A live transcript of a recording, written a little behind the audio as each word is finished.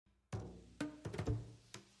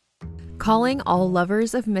Calling all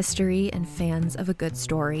lovers of mystery and fans of a good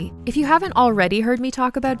story. If you haven't already heard me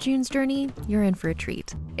talk about June's Journey, you're in for a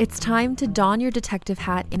treat. It's time to don your detective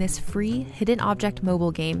hat in this free hidden object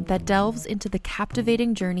mobile game that delves into the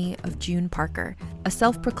captivating journey of June Parker, a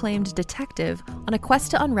self-proclaimed detective on a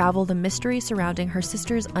quest to unravel the mystery surrounding her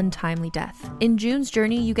sister's untimely death. In June's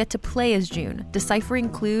Journey, you get to play as June, deciphering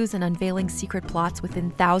clues and unveiling secret plots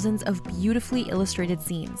within thousands of beautifully illustrated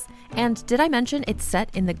scenes. And did I mention it's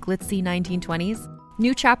set in the glitzy 1920s?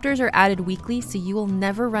 New chapters are added weekly, so you will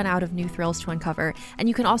never run out of new thrills to uncover, and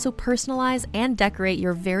you can also personalize and decorate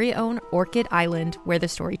your very own Orchid Island where the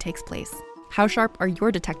story takes place. How sharp are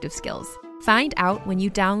your detective skills? Find out when you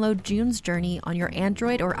download June's Journey on your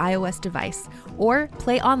Android or iOS device, or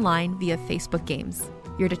play online via Facebook Games.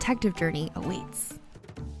 Your detective journey awaits.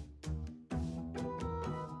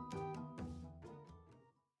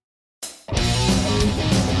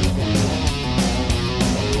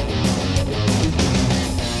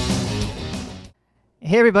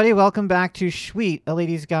 Hey everybody, welcome back to Schweet, a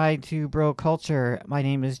ladies' guide to bro culture. My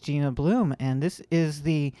name is Gina Bloom, and this is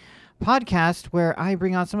the podcast where I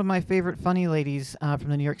bring on some of my favorite funny ladies from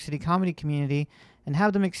the New York City comedy community and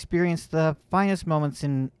have them experience the finest moments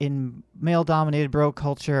in male-dominated bro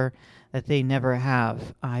culture that they never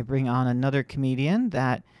have. I bring on another comedian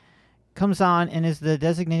that comes on and is the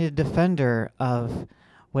designated defender of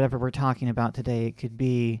whatever we're talking about today. It could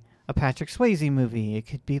be a Patrick Swayze movie. It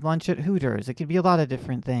could be lunch at Hooters. It could be a lot of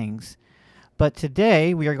different things. But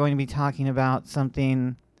today we are going to be talking about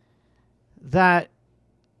something that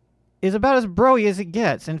is about as broy as it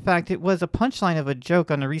gets. In fact, it was a punchline of a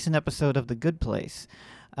joke on a recent episode of The Good Place.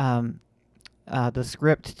 The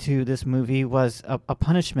script to this movie was a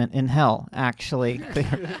punishment in hell, actually.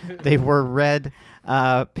 They were read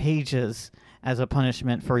pages as a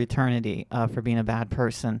punishment for eternity for being a bad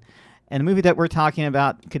person. And the movie that we're talking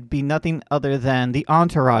about could be nothing other than the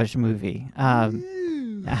Entourage movie.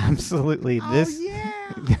 Absolutely.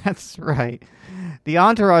 That's right. The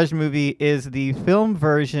Entourage movie is the film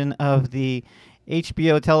version of the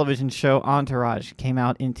HBO television show Entourage. It came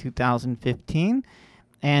out in 2015,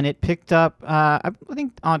 and it picked up, I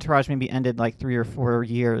think Entourage maybe ended like 3 or 4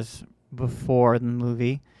 years before the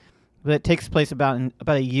movie, but it takes place about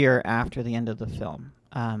a year after the end of the film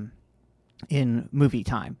in movie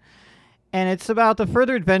time. And it's about the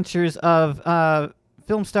further adventures of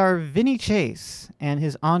film star Vinny Chase and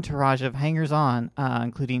his entourage of hangers-on,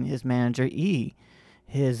 including his manager E,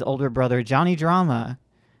 his older brother Johnny Drama,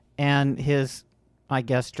 and his, I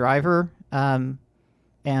guess, driver, and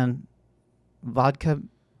vodka.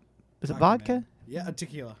 Is it vodka? Man. Yeah,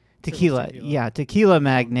 tequila. Tequila. Yeah, tequila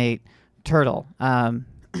magnate Turtle. And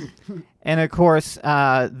of course,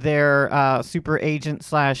 their super agent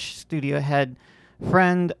 / studio head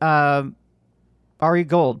friend, Ari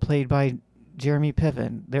Gold, played by Jeremy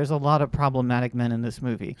Piven. There's a lot of problematic men in this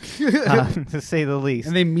movie, to say the least.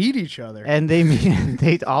 And they meet each other. And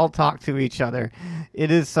they all talk to each other.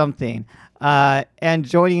 It is something. And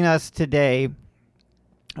joining us today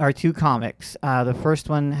are two comics. The first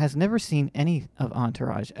one has never seen any of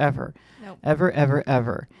Entourage, ever. Nope.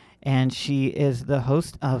 Ever. And she is the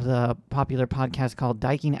host of the popular podcast called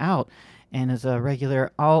Diking Out, and is a regular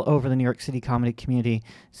all over the New York City comedy community.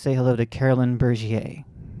 Say hello to Carolyn Bergier.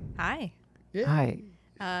 Hi. Yeah.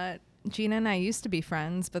 Hi. Gina and I used to be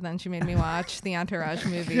friends, but then she made me watch the Entourage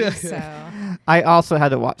movie, so... I also had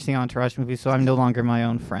to watch the Entourage movie, so I'm no longer my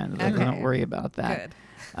own friend. Okay. Don't worry about that.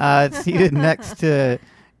 Good. Seated next to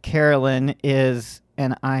Carolyn is,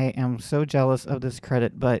 and I am so jealous of this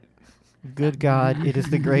credit, but good God, it is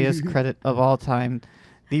the greatest credit of all time.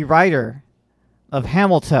 The writer of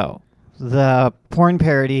Hamilton, the porn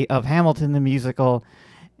parody of Hamilton the Musical,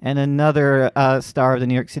 and another star of the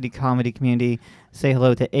New York City comedy community. Say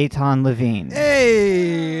hello to Eitan Levine.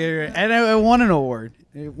 Hey! And I won an award.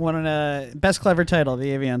 I won a Best Clever Title of the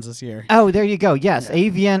AVNs this year. Oh, there you go. Yes,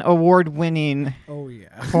 AVN award-winning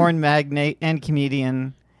porn magnate and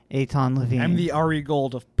comedian Eitan Levine. I'm the Ari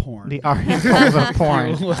Gold of porn. The Ari Gold of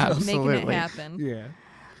porn. Making Absolutely. it happen. Yeah.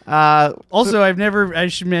 Also, I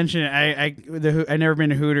should mention, I never been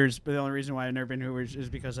to Hooters, but the only reason why I've never been to Hooters is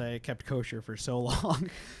because I kept kosher for so long,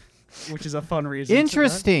 which is a fun reason.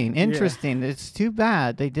 Interesting. Yeah. It's too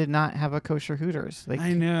bad they did not have a kosher Hooters.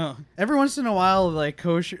 I know. Every once in a while, like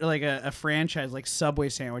kosher, like a franchise, like Subway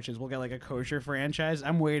sandwiches, we'll get like a kosher franchise.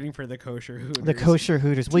 I'm waiting for the kosher Hooters. The kosher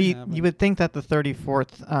Hooters. Well, you would think that the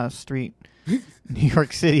 34th Street, New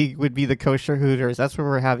York City, would be the kosher Hooters. That's where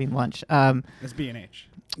we're having lunch. That's B&H.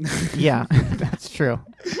 Yeah, that's true.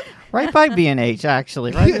 Right by B&H,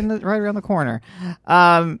 actually, right around the corner.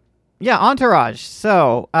 Yeah, Entourage.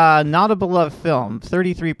 So, not a beloved film.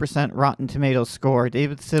 33% Rotten Tomatoes score.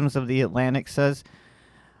 David Sims of The Atlantic says,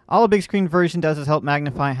 all a big screen version does is help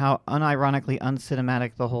magnify how unironically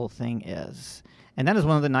uncinematic the whole thing is. And that is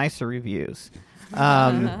one of the nicer reviews.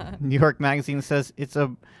 New York Magazine says it's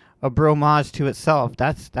a bromage to itself.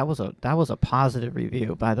 That was a positive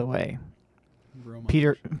review, by the way.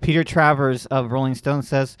 Peter Travers of Rolling Stone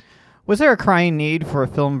says, was there a crying need for a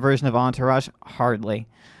film version of Entourage? Hardly.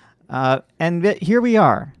 Here we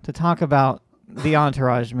are to talk about the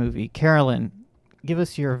Entourage movie. Carolyn, give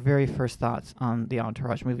us your very first thoughts on the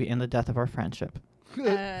Entourage movie and the death of our friendship.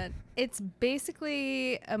 It's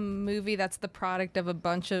basically a movie that's the product of a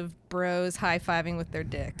bunch of bros high-fiving with their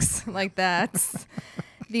dicks. Like, that's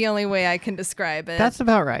the only way I can describe it. That's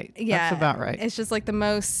about right. Yeah. That's about right. It's just like the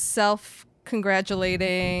most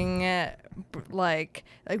self-congratulating, like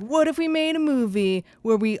what if we made a movie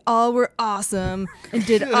where we all were awesome and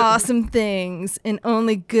did awesome things and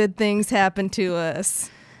only good things happened to us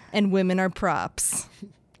and women are props.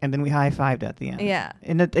 And then we high-fived at the end. Yeah.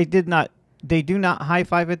 And that they do not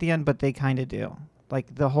high-five at the end, but they kind of do.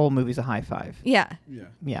 Like, the whole movie's a high five. Yeah.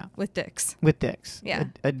 Yeah. With dicks. With dicks. Yeah.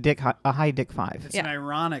 A high dick five. It's an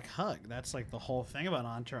ironic hug. That's like the whole thing about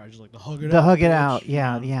Entourage, like the hug it out. The hug it bitch. out.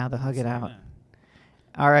 Yeah, the hug it out.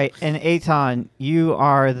 All right, and Eitan,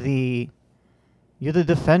 you're the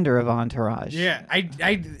defender of Entourage. Yeah,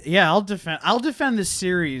 I'll defend this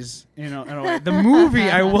series. In a way. The movie,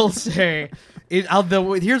 I will say,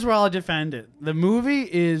 here's where I'll defend it. The movie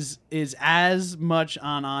is as much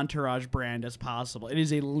on Entourage brand as possible. It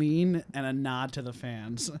is a lean and a nod to the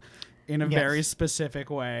fans in a very specific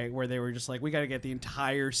way, where they were just like, we got to get the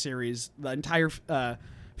entire series, the entire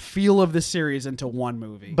feel of the series into one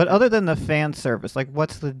movie. But other than the fan service, like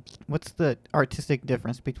what's the artistic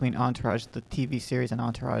difference between Entourage the TV series and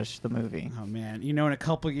Entourage the movie? Oh man, in a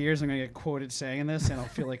couple of years I'm gonna get quoted saying this and I'll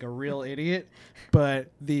feel like a real idiot. But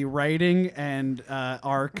the writing and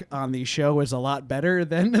arc on the show is a lot better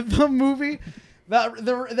than the movie.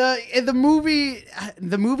 The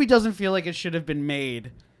movie doesn't feel like it should have been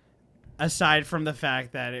made. Aside from the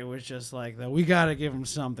fact that it was just like, we got to give them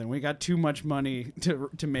something. We got too much money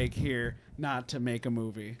to make here not to make a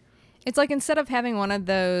movie. It's like instead of having one of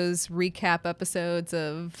those recap episodes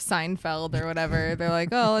of Seinfeld or whatever, they're like,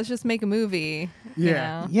 oh, let's just make a movie. Yeah. You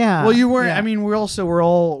know? Yeah. Well, you were. Yeah. I mean, we're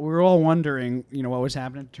all wondering, what was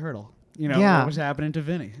happening to Turtle. What was happening to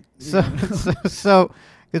Vinny. So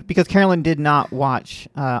because Carolyn did not watch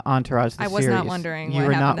Entourage the I series. was not wondering You what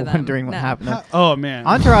were happened not to them. wondering what No. happened to them. Oh man.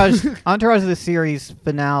 Entourage the series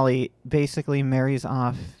finale basically marries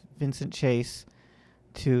off Vincent Chase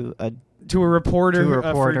to a reporter. To a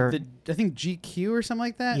reporter. I think GQ or something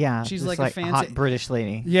like that. yeah. She's this, like a fancy hot British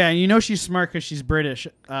lady. Yeah, she's smart because she's British.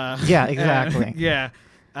 Yeah, exactly. Yeah.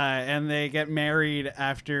 And they get married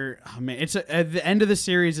after. Oh man, it's at the end of the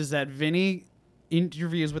series is that Vinny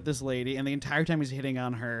interviews with this lady, and the entire time he's hitting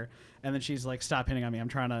on her, and then she's like, "Stop hitting on me! I'm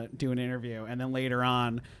trying to do an interview." And then later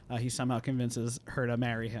on, he somehow convinces her to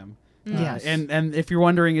marry him. Yes. And if you're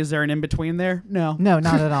wondering, is there an in between there? No. No,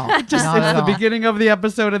 not at all. Just not it's at the all. beginning of the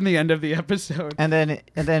episode and the end of the episode. And then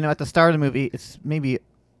at the start of the movie, it's maybe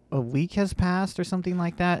a week has passed or something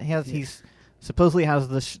like that. He's supposedly has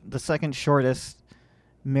the second shortest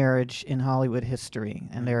marriage in Hollywood history,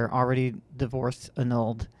 and they're already divorced,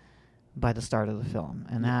 annulled by the start of the film,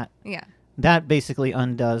 and that basically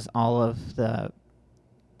undoes all of the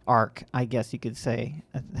arc, I guess you could say,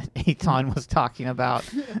 that Eitan was talking about.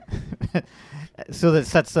 So that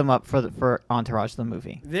sets them up for Entourage the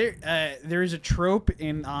movie. There is a trope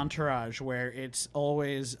in Entourage where it's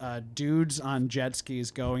always dudes on jet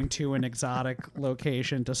skis going to an exotic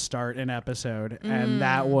location to start an episode, and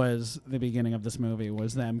that was the beginning of this movie,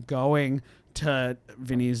 was them going to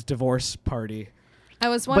Vinny's divorce party. I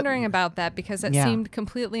was wondering about that because it seemed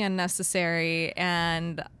completely unnecessary,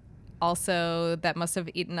 and also that must have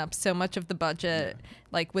eaten up so much of the budget,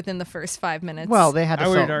 like within the first 5 minutes. Well, they had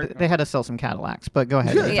to sell some Cadillacs, but go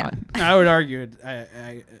ahead. Eitan. I would argue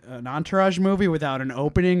an Entourage movie without an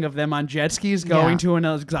opening of them on jet skis going to an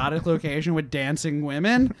exotic location with dancing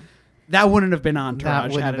women. That wouldn't have been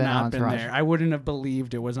Entourage had it not been there. I wouldn't have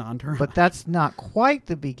believed it was Entourage. But that's not quite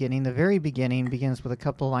the beginning. The very beginning begins with a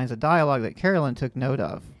couple of lines of dialogue that Carolyn took note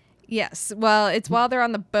of. Yes. Well, it's while they're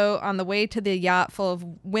on the boat on the way to the yacht full of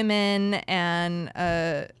women and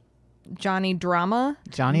Johnny Drama.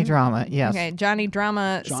 Johnny Drama, yes. Okay, Johnny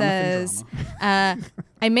Drama Jonathan says,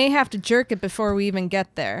 I may have to jerk it before we even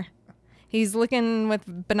get there. He's looking with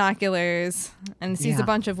binoculars and sees a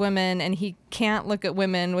bunch of women, and he can't look at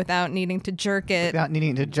women without needing to jerk it. Without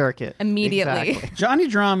needing to jerk it. Immediately. Exactly. Johnny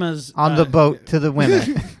Drama's On the boat to the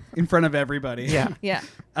women. in front of everybody. Yeah. Yeah.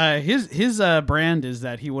 His brand is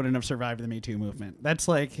that he wouldn't have survived the Me Too movement. That's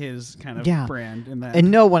like his kind of Yeah. brand in that.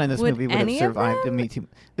 And no one in this Would movie would have any of survived the them? Me Too.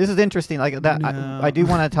 This is interesting. Like that, No. I do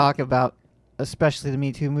want to talk about, especially the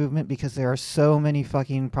Me Too movement, because there are so many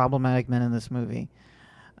fucking problematic men in this movie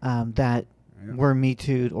that Yeah. were Me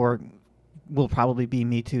Too'd or will probably be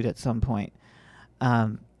Me Too'd at some point.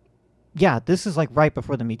 Yeah, this is like right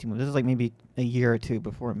before the Me Too movement. This is like maybe a year or two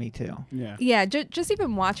before Me Too. Yeah. Yeah, just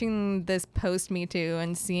even watching this post Me Too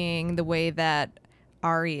and seeing the way that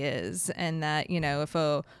Ari is, and that, you know, if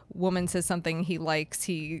a woman says something he likes,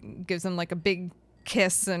 he gives them like a big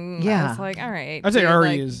kiss, and I Yeah. was like, all right, I'd say dude, Ari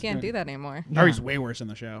like, is- you can't do that anymore. Yeah. Ari's way worse in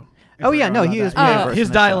the show. If Oh, we're yeah, going no, about he that. is way Yeah, worse his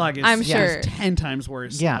in the show. dialogue is I'm is sure. 10 times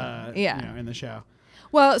worse. Yeah. Yeah. You know, in the show.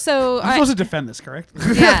 Well, so I'm supposed to defend this, correct?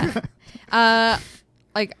 yeah,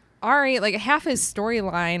 like Ari, like half his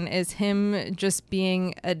storyline is him just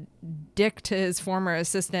being a dick to his former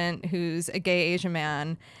assistant, who's a gay Asian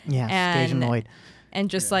man, Yeah, And- Lloyd. and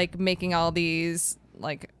just Yeah. like making all these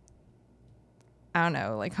like, I don't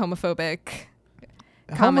know, like homophobic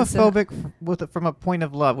comments Homophobic from a point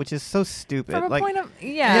of love, which is so stupid. from a like, point of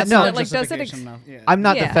Yeah, so no. it, like does it Justification, no. Yeah. I'm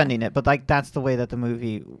not Yeah. defending it, but like that's the way that the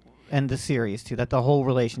movie and the series too. That the whole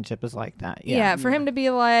relationship is like that. yeah. For him to be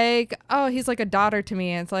like, oh, he's like a daughter to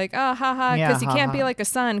me, it's like, oh, haha, Yeah, because he can't be haha. like a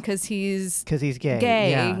son because he's because he's gay.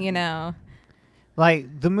 gay, Yeah. you know.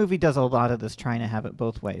 Like the movie does a lot of this, trying to have it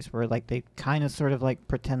both ways, where like they kind of sort of like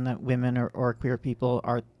pretend that women or queer people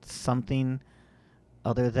are something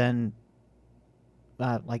other than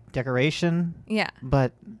like decoration, Yeah.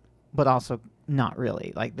 but also not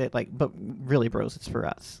really. Like they but really, bros, it's for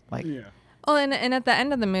us. Like Yeah. Well, and at the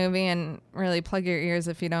end of the movie, and really plug your ears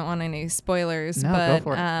if you don't want any spoilers, No, go but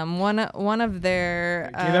for it. one of their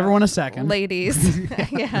Give everyone a second. ladies,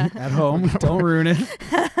 yeah, At home. Don't ruin it.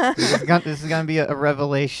 this is gonna be a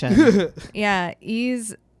revelation. yeah,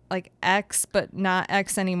 he's like ex, but not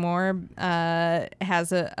ex anymore.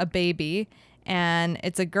 Has a baby. And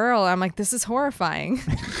it's a girl. I'm like, this is horrifying.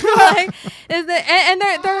 Like, is it,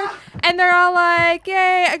 and they're all like,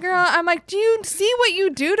 yay, a girl. I'm like, do you see what you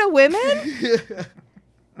do to women?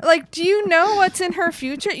 Like, do you know what's in her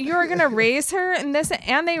future? You're gonna raise her and this,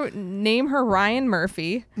 and they name her Ryan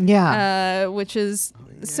Murphy, Yeah, which is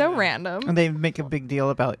so random. and they make a big deal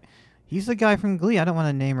about. He's the guy from Glee. I don't want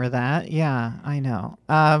to name her that. Yeah, I know.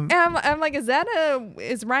 And I'm like,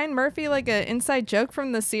 is Ryan Murphy like an inside joke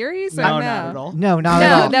from the series? Or No, not at all. No, not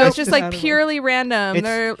at all. No, it's Nope, just not like at all. purely random.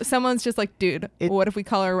 It's- Someone's just like, dude, It- what if we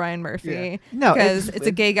call her Ryan Murphy? No, because it's- it's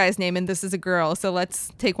a gay guy's name and this is a girl. So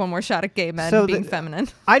let's take one more shot at gay men So being the- feminine.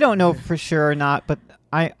 I don't know for sure or not, but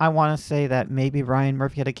I want to say that maybe Ryan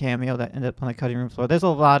Murphy had a cameo that ended up on the cutting room floor. There's a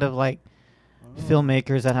lot of like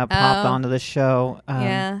filmmakers that have popped Oh. onto the show.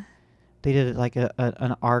 Yeah. They did like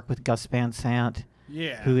an arc with Gus Van Sant,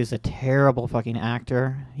 Yeah. who is a terrible fucking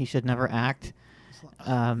actor. He should never act.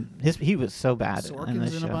 He was so bad in Sorkin's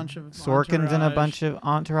this in a show. bunch of Sorkin's in a Entourage. bunch of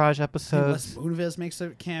Entourage Les episodes. Moonves makes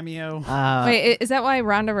a cameo. Wait, is that why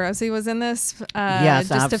Ronda Rousey was in this? Yes,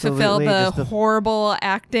 just to fulfill absolutely. the Just to- horrible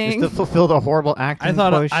acting. just to fulfill the horrible acting I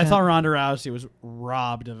thought quotient. Ronda Rousey was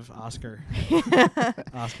robbed of Oscar.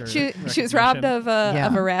 Oscar. she was robbed of a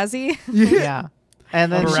Razzie. yeah. And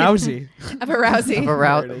then Of a Rousey. Of a Rousey. of a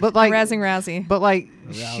route, There it is. but like Razzing Rousey. But like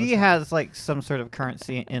Arousal. she has like some sort of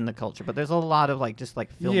currency in the culture, but there's a lot of like just like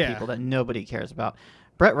film Yeah. people that nobody cares about.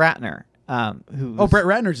 Brett Ratner, who Oh, Brett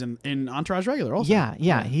Ratner's in Entourage Regular also.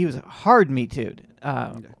 yeah, he was hard Me Too'd.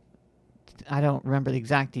 I don't remember the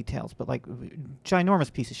exact details, but like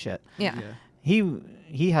ginormous piece of shit. Yeah.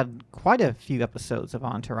 He had quite a few episodes of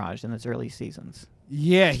Entourage in its early seasons.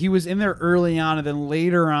 Yeah, he was in there early on, and then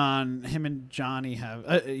later on, him and Johnny have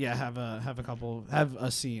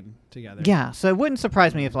a scene together. Yeah, so it wouldn't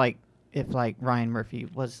surprise me if Ryan Murphy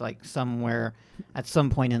was like somewhere at some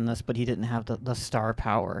point in this, but he didn't have the star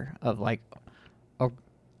power of like a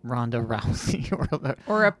Ronda Rousey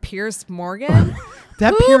Or a Pierce Morgan.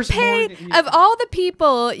 That Who Pierce paid Morgan- of all the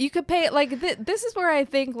people you could pay? Like this is where I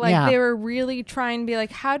think like Yeah. they were really trying to be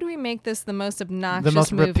like, how do we make this the most obnoxious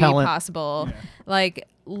most movie repellent. possible? Yeah. Like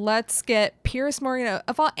let's get Pierce Morgan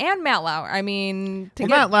of all and Matt Lauer. I mean, to Well,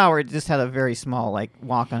 get Matt Lauer just had a very small like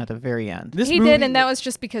walk on at the very end. This he movie- did, and that was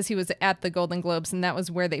just because he was at the Golden Globes, and that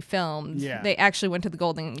was where they filmed. Yeah. They actually went to the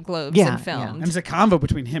Golden Globes Yeah, and yeah. filmed. And it's a combo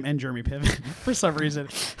between him and Jeremy Piven for some reason.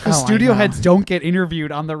 The Oh, I studio know. heads don't get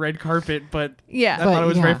interviewed on the red carpet, but Yeah. I thought But, it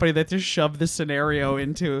was very yeah. funny that they shoved this scenario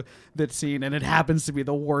into that scene, and it happens to be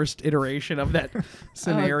the worst iteration of that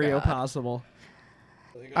scenario God. possible.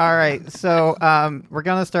 All right, so we're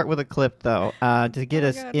gonna start with a clip though to get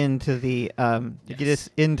us God. into the get us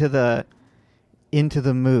into the into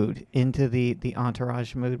the mood, into the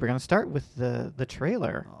Entourage mood. We're gonna start with the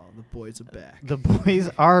trailer. Oh, the boys are back. The boys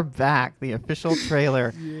are back. The official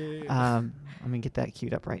trailer. Yeah. Let me get that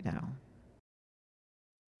queued up right now.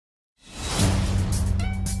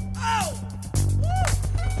 Oh!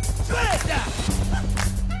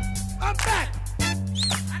 I'm back!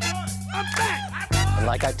 I'm back! And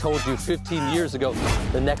like I told you 15 years ago,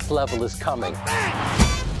 the next level is coming. Get up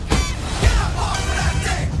off of that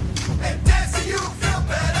thing and dance so you feel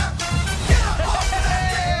better. Get up off of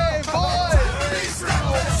that thing.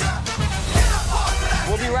 Get up off of that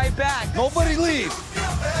We'll be right back. Nobody leave.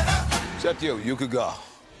 Except you. You could go.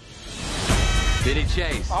 Vinny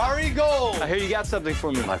Chase. Ari Gold. I hear you got something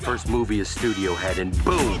for me. My first movie is Studio Head, and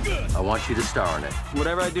boom, I want you to star in it.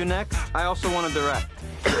 Whatever I do next, I also want to direct.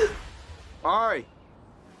 Ari.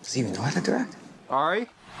 Does he even know how to direct? Ari?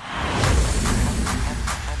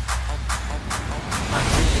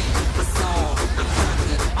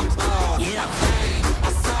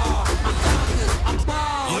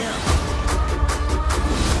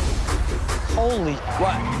 Holy.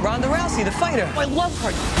 What? Ronda Rousey, the fighter. I love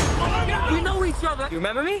her. We know each other. You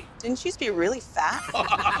remember me? Didn't she used to be really fat?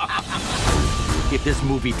 If this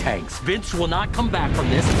movie tanks, Vince will not come back from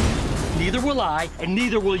this. Neither will I, and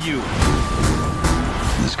neither will you.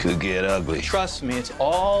 This could get ugly. Trust me, it's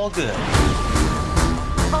all good.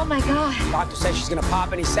 Oh my God. Doctor says she's gonna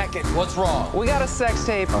pop any second. What's wrong? We got a sex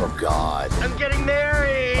tape. Oh, God. I'm getting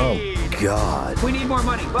married. Oh, God. We need more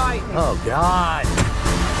money. Bye. Oh, God.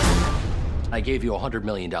 I gave you $100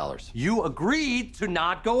 million. You agreed to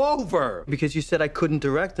not go over. Because you said I couldn't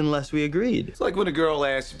direct unless we agreed. It's like when a girl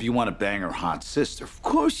asks if you want to bang her hot sister. Of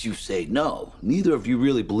course you say no. Neither of you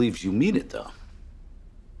really believes you mean it, though.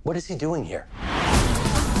 What is he doing here?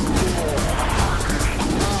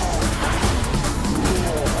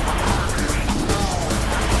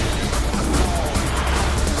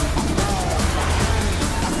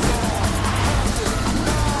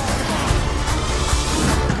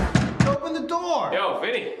 Open the door. Yo,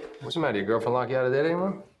 Vinny. What's the matter? Your girlfriend lock you out of there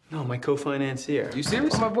anymore? No, my co-financier. You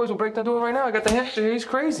serious? My boys will break that door right now. I got the hamster. He's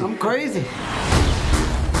crazy. I'm crazy.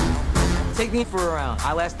 Take me for a round.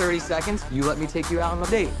 I last 30 seconds. You let me take you out on a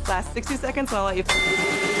date. Last 60 seconds, I'll let you.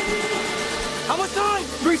 How much time?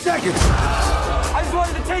 3 seconds. I just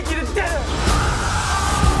wanted to take you to dinner.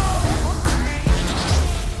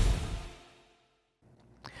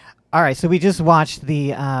 All right, so we just watched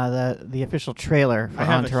the official trailer for I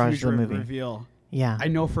have Entourage a huge the movie. reveal. Yeah. I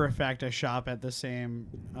know for a fact I shop at the same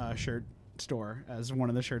shirt store as one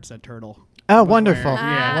of the shirts that Turtle. Oh, was wonderful! wearing.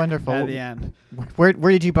 Yeah, wonderful. At the end. Where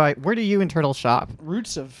did you buy? Where do you and Turtle shop?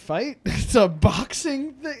 Roots of Fight. It's a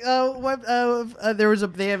boxing thing.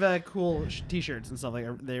 They have cool T-shirts and stuff like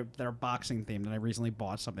that are boxing themed, and I recently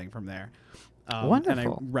bought something from there. Wonderful. And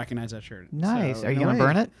I recognize that shirt. Nice. So, Are you in a gonna way-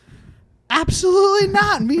 burn it? Absolutely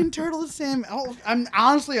not. Me and Turtle the same. I'm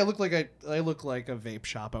honestly, I look like a vape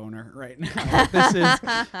shop owner right now. This is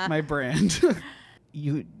my brand.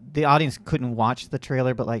 The audience couldn't watch the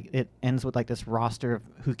trailer, but like it ends with like this roster of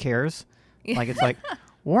who cares. Like it's like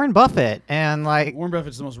Warren Buffett and like Warren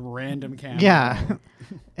Buffett's the most random camera. yeah,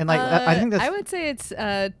 and like I think that's I would say it's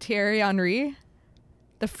Thierry Henry,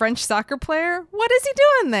 the French soccer player. What is he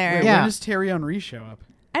doing there? Wait, Yeah. when does Terry Henry show up?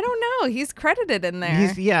 I don't know. He's credited in there.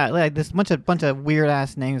 he's like this bunch of weird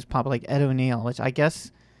ass names pop like Ed O'Neill, which I guess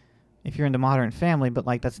if you're into Modern Family, but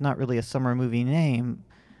like that's not really a summer movie name.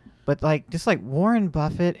 But like just like Warren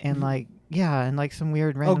Buffett and like and like some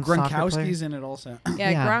weird random soccer player. Gronkowski's in it also.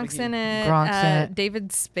 Yeah, Yeah. Gronk's in it. Gronk's in it.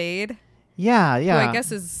 David Spade, Yeah. who I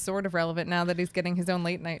guess is sort of relevant now that he's getting his own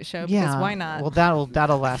late night show. Because why not? Well,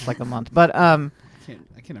 that'll last like a month. But I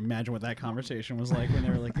can't imagine what that conversation was like when they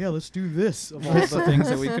were like, "Yeah, let's do this." Of all the things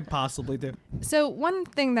that we could possibly do. So one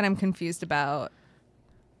thing that I'm confused about,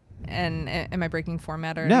 and am I breaking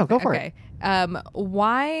format or No, anything? go for it.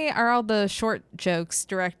 Why are all the short jokes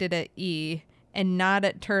directed at E and not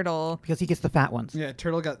at Turtle? because he gets the fat ones. Yeah,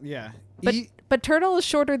 Turtle got But Turtle is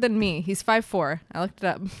shorter than me. He's 5'4". I looked it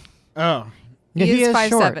up. Oh. Yeah, He is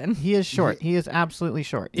short. 5'7". He is short. He is absolutely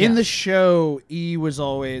short. In yeah. the show, E was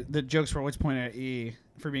always the jokes were always pointed at E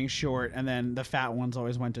for being short, and then the fat ones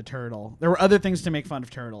always went to Turtle. There were other things to make fun of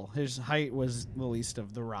Turtle. His height was the least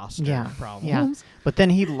of the roster problems. Yeah. But then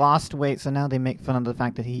he lost weight, so now they make fun of the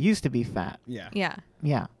fact that he used to be fat. Yeah. Yeah.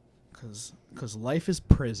 Yeah. Because life is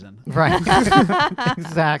prison. Right.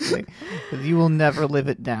 Exactly. 'Cause you will never live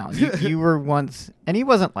it down. You were once, and he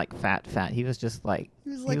wasn't like fat. He was just like he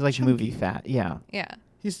was like chunky. movie fat. Yeah. Yeah.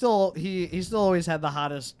 He still always had the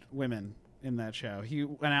hottest women in that show. He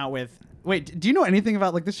went out with. Wait, do you know anything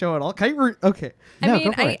about like the show at all? Okay. No, I mean,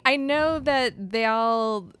 go for it. I know that they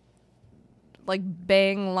all like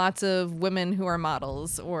bang lots of women who are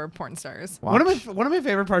models or porn stars. One of my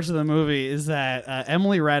favorite parts of the movie is that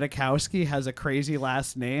Emily Ratajkowski has a crazy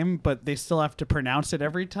last name, but they still have to pronounce it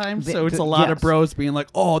every time. So it's a lot of bros being like,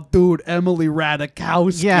 "Oh, dude, Emily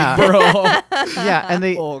Ratajkowski, bro." Yeah, and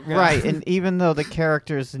they Oh, God. right, and even though the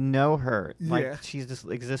characters know her, like Yeah. she just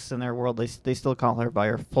exists in their world, they still call her by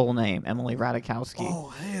her full name, Emily Ratajkowski.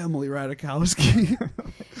 Oh, hey, Emily Ratajkowski.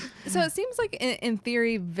 So it seems like in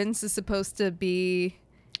theory, Vince is supposed to be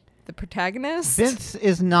the protagonist. Vince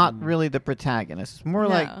is not really the protagonist. It's more No.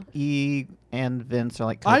 like E and Vince are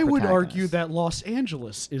like. I would co-protagonists. argue that Los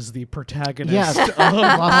Angeles is the protagonist Yes. of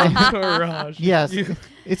Entourage. Yes,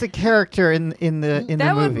 it's a character in the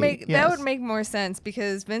That would movie. make Yes. that would make more sense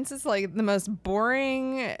because Vince is like the most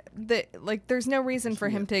boring. Like there's no reason for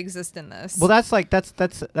him to exist in this. Well, that's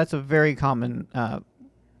a very common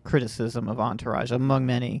criticism of Entourage among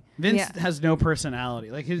many. Vince has no personality.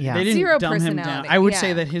 Like they didn't Zero dumb him down. personality, I would yeah.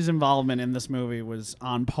 say that his involvement in this movie was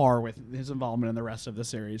on par with his involvement in the rest of the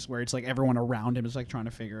series, where it's like everyone around him is like trying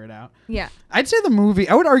to figure it out. Yeah. I'd say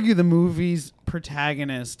I would argue the movie's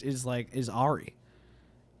protagonist is Ari.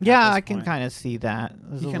 Yeah, I can kind of see that.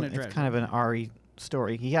 He kinda It's drives kind of an Ari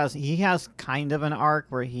story. He has kind of an arc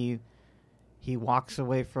where he walks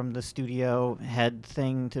away from the studio head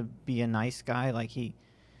thing to be a nice guy. Like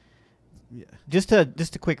just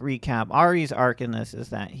a quick recap. Ari's arc in this is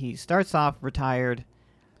that he starts off retired,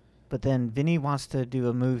 but then Vinny wants to do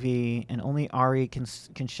a movie, and only Ari can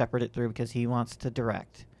shepherd it through because he wants to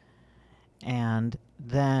direct. And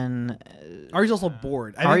then Ari's also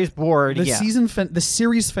bored. Ari's bored. The Yeah. the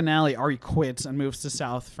series finale, Ari quits and moves to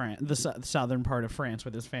the southern part of France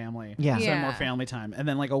with his family. Yeah. Spend Yeah. more family time, and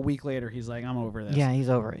then like a week later, he's like, "I'm over this." Yeah, he's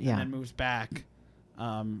over it. Yeah. and then moves back.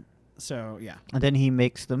 So yeah. And then he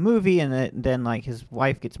makes the movie, and then like his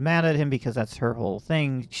wife gets mad at him because that's her whole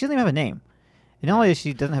thing. She doesn't even have a name. And not only is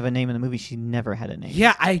she doesn't have a name in the movie, she never had a name.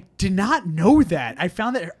 Yeah, I did not know that. I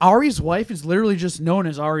found that Ari's wife is literally just known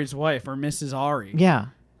as Ari's wife or Mrs. Ari. Yeah.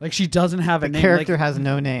 Like she doesn't have a The name. character like, has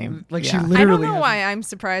no name. Like Yeah. she literally. I don't know has- why I'm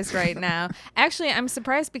surprised right now. Actually, I'm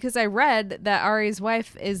surprised because I read that Ari's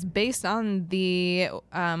wife is based on the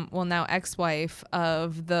now ex-wife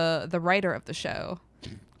of the writer of the show.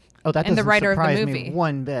 Oh, that and the doesn't writer of the surprise movie. me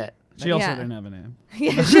one bit. She also Yeah. didn't have a name.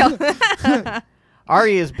 Yeah, she-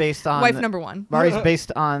 Ari is based on Wife number one. Ari's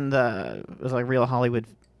based on it was like a real Hollywood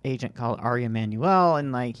agent called Ari Emanuel,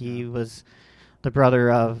 and like he was the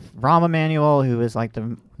brother of Rahm Emanuel, who is like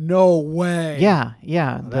the No way. yeah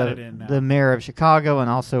That I didn't know. the mayor of Chicago, and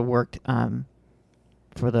also worked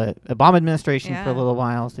for the Obama administration for a Yeah. little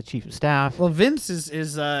while as the chief of staff. Well, Vince is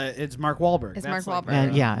it's Mark Wahlberg. It's That's Mark like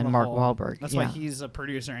Wahlberg. And the Mark whole- Wahlberg, That's why yeah. he's a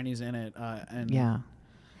producer and he's in it. And Yeah.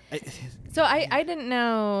 So I didn't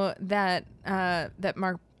know that that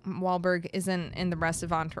Mark Wahlberg isn't in the rest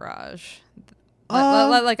of Entourage.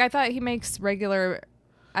 Like I thought he makes regular.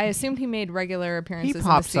 I assumed he made regular He appearances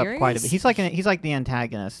pops in the up series. quite a bit. He's like the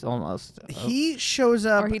antagonist almost. He shows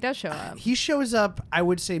up. Or he does show up. He shows up, I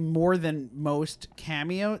would say, more than most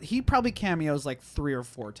cameo. He probably cameos like 3 or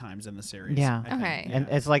 4 times in the series. Yeah. I think. Okay. And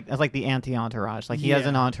it's like the anti-entourage. Like he has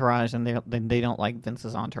an Yeah. entourage, and they don't like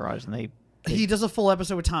Vince's entourage, and they He does a full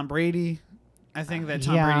episode with Tom Brady. I think that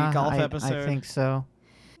Tom yeah, Brady golf I episode. think so.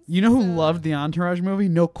 You know who loved the Entourage movie?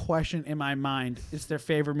 No question in my mind. It's their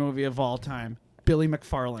favorite movie of all time. Billy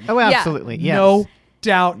McFarlane. Oh, absolutely. Yes. No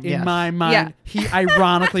doubt in Yes. my mind. Yeah. He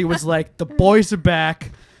ironically was like, the boys are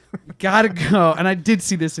back. Gotta go. And I did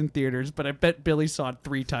see this in theaters, but I bet Billy saw it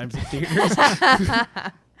 3 times in theaters.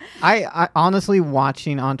 I honestly,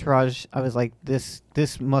 watching Entourage, I was like, this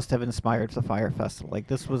must have inspired the Fire Festival. Like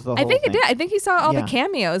this was the whole I think thing. it did. I think he saw all Yeah. the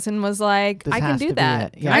cameos and was like, This I can has to do be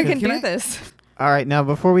that. it. Yeah, I can- can do this. All right, now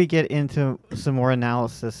before we get into some more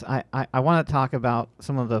analysis, I want to talk about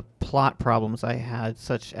some of the plot problems I had,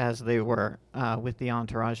 such as they were with the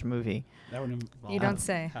Entourage movie. That would involve You don't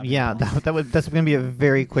say. Yeah, that's going to be a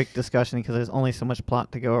very quick discussion because there's only so much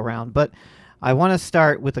plot to go around. But I want to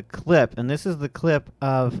start with a clip, and this is the clip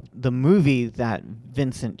of the movie that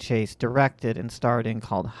Vincent Chase directed and starred in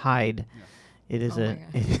called Hyde. It is it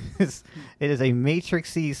is a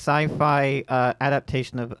Matrixy sci-fi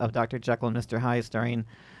adaptation of Dr. Jekyll and Mr. Hyde, starring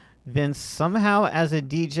Vince somehow as a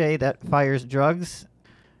DJ that fires drugs,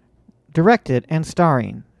 directed and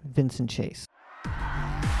starring Vincent Chase.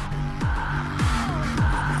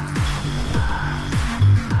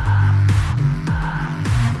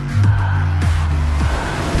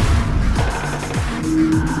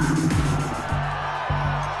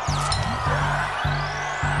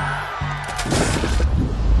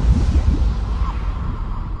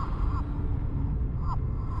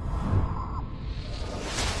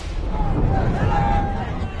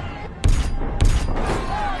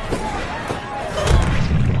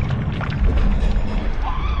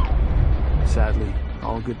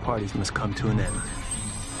 good parties must come to an end.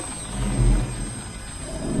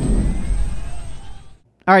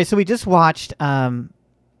 All right, so we just watched the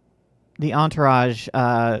Entourage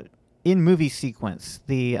in movie sequence,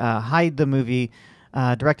 the Hide the movie,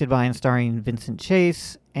 directed by and starring Vincent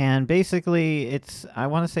Chase. And basically, it's, I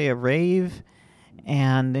want to say, a rave,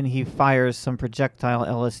 and then he fires some projectile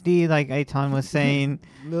LSD, like Eitan was saying.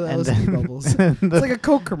 The and LSD then- bubbles. It's like a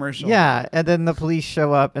Coke commercial. Yeah, and then the police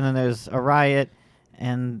show up, and then there's a riot,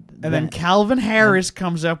 and then Calvin Harris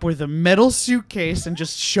comes up with a metal suitcase and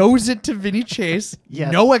just shows it to Vinny Chase.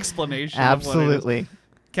 Yes. No explanation. of what it is. Absolutely.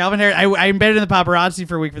 Calvin Harris. I embedded in the paparazzi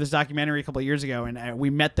for a week for this documentary a couple of years ago, and we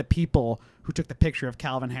met the people who took the picture of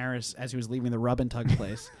Calvin Harris as he was leaving the rub and tug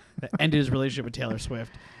place that ended his relationship with Taylor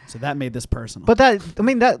Swift. So that made this personal. But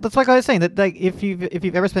that's like I was saying, that like if you've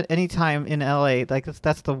ever spent any time in LA, like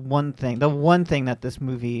that's the one thing that this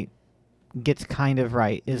movie gets kind of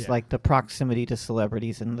right is like the proximity to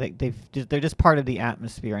celebrities, and they're just part of the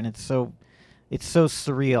atmosphere, and it's so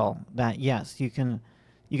surreal that yes, you can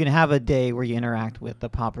have a day where you interact with the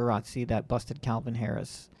paparazzi that busted Calvin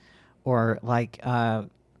Harris, or like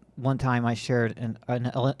one time I shared an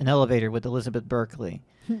elevator with Elizabeth Berkley,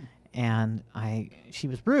 and she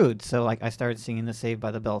was rude, so like I started singing the Saved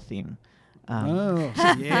by the Bell theme.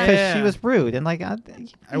 Because she was rude, and like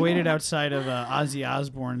I waited outside of Ozzy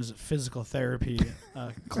Osbourne's physical therapy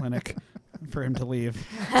clinic for him to leave.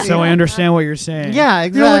 So I understand what you're saying. Yeah,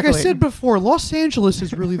 You know, like I exactly. said before, Los Angeles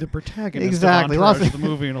is really the protagonist Exactly. of Entourage, the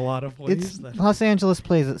movie in a lot of ways. It's Los Angeles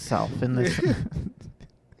plays itself in this.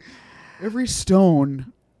 Every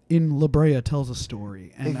stone in La Brea tells a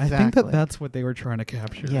story, and I think Exactly. that's what they were trying to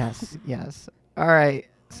capture. Yes. All right.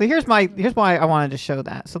 So here's why I wanted to show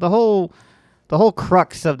that. So the whole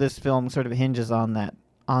crux of this film sort of hinges on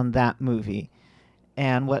that movie,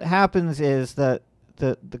 and what happens is that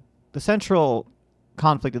the central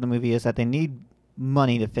conflict of the movie is that they need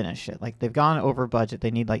money to finish it. Like they've gone over budget.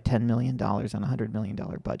 They need like $10 million on a $100 million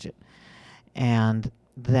budget, and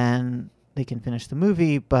then they can finish the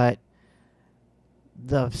movie, but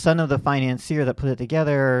the son of the financier that put it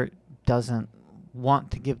together doesn't want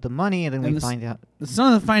to give the money, and then we find out The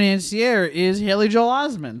son of the financier is Haley Joel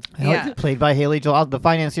Osment. played by Haley Joel. The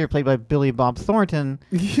financier played by Billy Bob Thornton.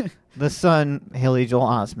 The son, Haley Joel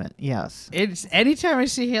Osment. Yes. It's anytime I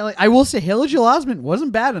see Haley, I will say Haley Joel Osment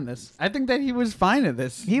wasn't bad in this. I think that he was fine in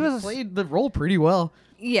this. He played the role pretty well.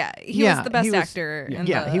 Yeah, he was the best actor.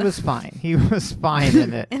 He was fine. He was fine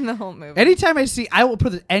in it. in the whole movie. Anytime I see, I will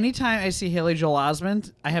put it. Anytime I see Haley Joel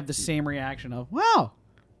Osment, I have the same reaction of wow,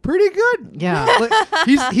 pretty good. Yeah.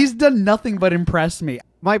 Like, he's done nothing but impress me.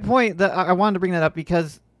 My point that I wanted to bring that up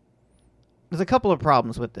because there's a couple of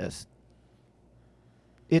problems with this.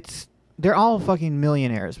 They're all fucking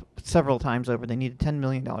millionaires several times over. They needed $10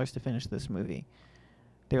 million to finish this movie.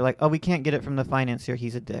 They're like, oh, we can't get it from the financier.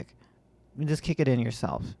 He's a dick. Just kick it in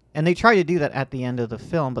yourself. And they try to do that at the end of the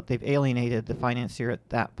film, but they've alienated the financier at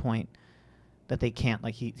that point that they can't.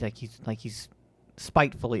 He's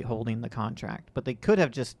spitefully holding the contract. But they could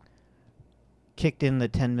have just kicked in the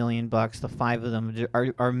 $10 million. The five of them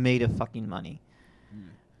are made of fucking money.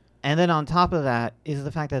 And then on top of that is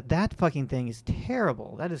the fact that fucking thing is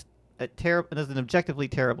terrible. That is terrible. It is an objectively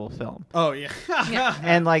terrible film. Oh yeah.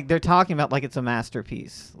 And like they're talking about like it's a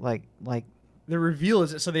masterpiece. Like the reveal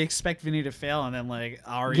is so they expect Vinny to fail, and then like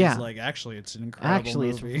Ari's like, actually, it's an incredible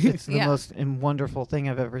movie. It's the most wonderful thing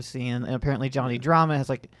I've ever seen. And apparently Johnny Drama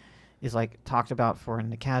is talked about for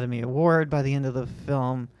an Academy Award by the end of the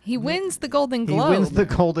film. He wins the Golden Globe. He wins the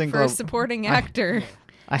Golden for Globe supporting actor.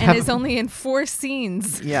 I and have is only in 4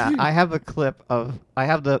 scenes. Yeah, I have a clip I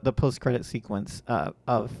have the post-credit sequence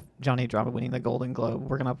of Johnny Drama winning the Golden Globe.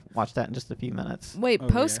 We're going to watch that in just a few minutes. Wait,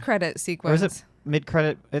 post-credit sequence? Or is it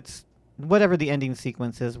mid-credit? It's whatever the ending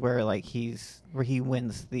sequence is where he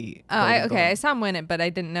wins the Golden Globe. I saw him win it, but I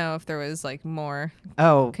didn't know if there was like more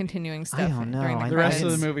continuing stuff. I don't know. During The rest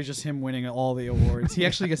of the movie is just him winning all the awards. He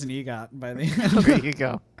actually gets an EGOT by the end. There you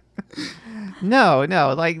go. No,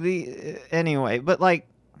 anyway, but like,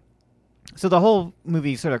 so the whole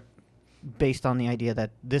movie sort of based on the idea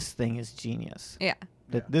that this thing is genius. Yeah.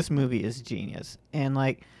 That this movie is genius. And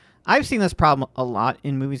like, I've seen this problem a lot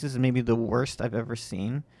in movies. This is maybe the worst I've ever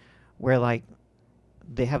seen, where like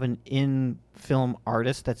they have an in-film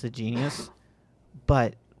artist that's a genius,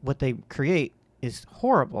 but what they create is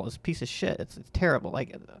horrible. It's a piece of shit. It's terrible.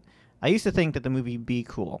 Like, I used to think that the movie Be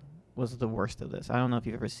Cool was the worst of this. I don't know if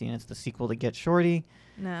you've ever seen it. It's the sequel to Get Shorty.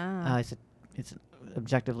 No. It's an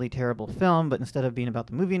objectively terrible film, but instead of being about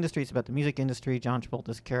the movie industry, it's about the music industry. John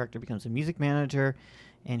Travolta's character becomes a music manager,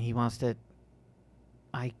 and he wants to,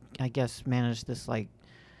 I guess, manage this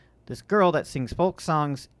this girl that sings folk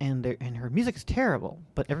songs, and her music is terrible,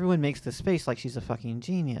 but everyone makes this face like she's a fucking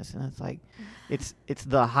genius, and it's like, it's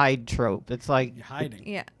the Hyde trope. It's like You're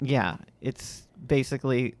hiding. Yeah. It's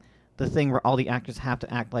basically the thing where all the actors have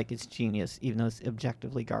to act like it's genius, even though it's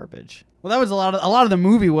objectively garbage. Well, that was a lot of the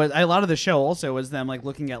movie was a lot of the show also was them like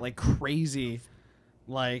looking at like crazy,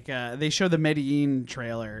 like they showed the Medellin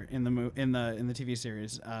trailer in the in the TV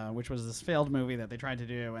series, which was this failed movie that they tried to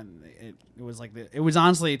do, and it was like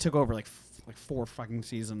it took over like 4 fucking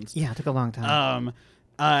seasons. Yeah, it took a long time.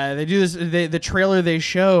 They do this. The trailer they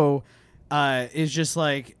show is just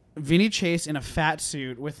like Vinny Chase in a fat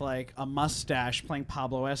suit with like a mustache playing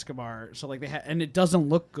Pablo Escobar. So like and it doesn't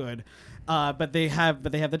look good. But they have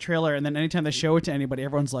the trailer, and then anytime they show it to anybody,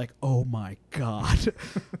 everyone's like, "Oh my god,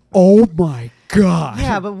 oh my god!"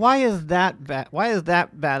 Yeah, but why is that bad? Why is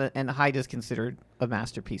that bad? And Hyde is considered a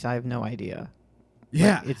masterpiece. I have no idea.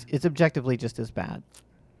 Yeah, like, it's objectively just as bad.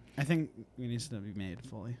 I think it needs to be made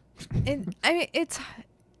fully.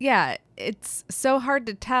 It's so hard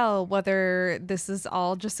to tell whether this is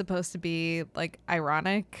all just supposed to be like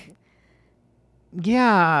ironic.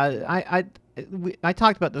 Yeah, I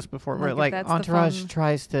talked about this before, where like that's Entourage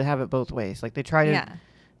tries to have it both ways. Like they try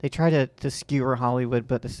to skewer Hollywood,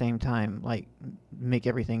 but at the same time, like make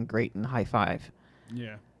everything great and high five.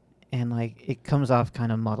 Yeah, and like it comes off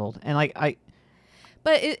kind of muddled. And like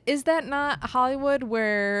But is that not Hollywood,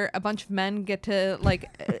 where a bunch of men get to like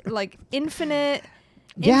infinite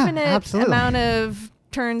absolutely. amount of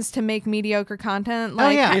turns to make mediocre content?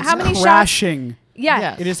 Like it's how many crashing. shots?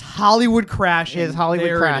 Yeah, It is Hollywood crashing. It is Hollywood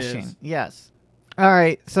There crashing. It is. Yes. All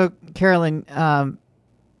right. So Carolyn,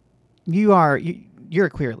 you're a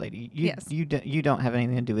queer lady. Yes. You don't have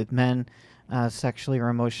anything to do with men, sexually or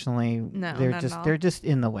emotionally. No, they're not just at all. they're just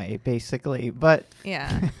in the way, basically. But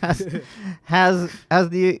Yeah. has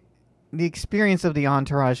the experience of the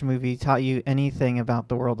Entourage movie taught you anything about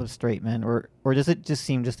the world of straight men, or does it just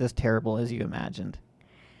seem just as terrible as you imagined?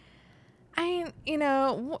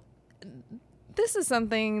 This is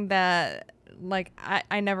something that like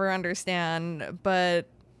I never understand, but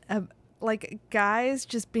like guys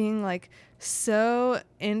just being like so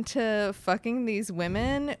into fucking these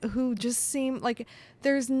women who just seem like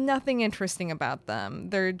there's nothing interesting about them.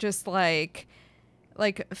 They're just like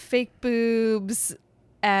fake boobs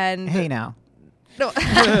and Hey now. No.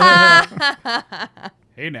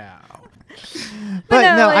 Hey now. But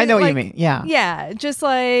no, I like- know what you like- mean. Yeah. Yeah, just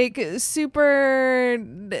like super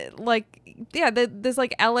like this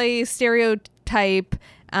like LA stereotype.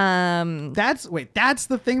 That's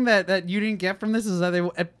the thing that you didn't get from this is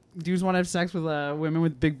that dudes want to have sex with women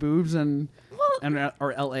with big boobs or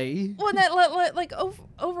LA. Well, that like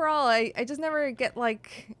overall, I just never get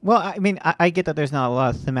like. Well, I mean, I get that there's not a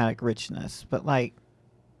lot of thematic richness, but like,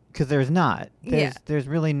 because there's not. There's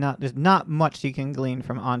really not. There's not much you can glean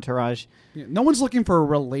from Entourage. Yeah, no one's looking for a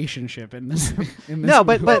relationship in this. No,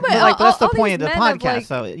 but but like that's the all point of these the men have, podcast. like-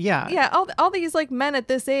 So yeah. Yeah, all these like men at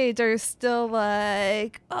this age are still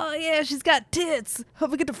like, oh yeah, she's got tits.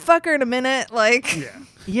 Hope we get to fuck her in a minute. Like,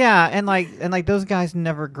 Yeah, and like those guys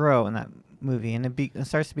never grow in that movie, and it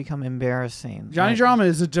starts to become embarrassing. Johnny Like, Drama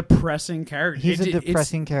is a depressing character. He's a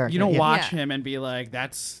depressing character. You don't yeah. watch him and be like,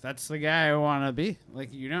 "That's the guy I want to be." Like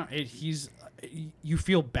you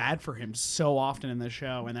feel bad for him so often in the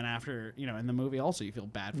show, and then after in the movie also you feel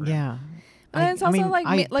bad for him. Yeah. But it's also like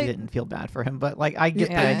I like- didn't feel bad for him, but like I get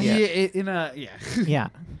the Yeah. idea. Yeah.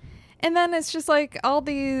 and then it's just like all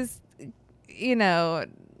these,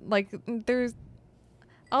 like there's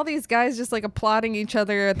all these guys just like applauding each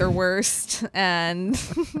other at their worst, and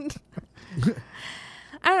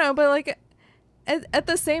I don't know, but like at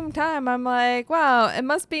the same time, I'm like, wow, it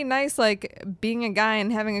must be nice like being a guy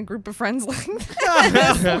and having a group of friends like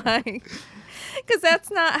this, like, because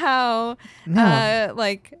that's not how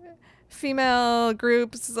like female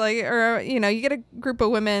groups or you get a group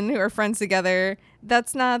of women who are friends together.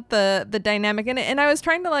 That's not the dynamic in it. And I was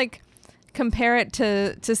trying to like compare it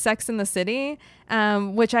to Sex and the City,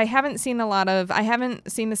 which I haven't seen a lot of. I haven't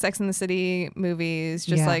seen the Sex and the City movies,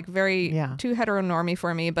 just like very too heteronormy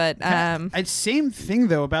for me. But it's same thing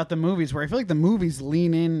though about the movies, where I feel like the movies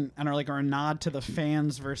lean in and are a nod to the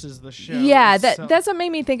fans versus the show. yeah, that's what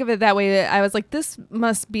made me think of it that way. I was like, this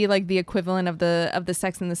must be like the equivalent of the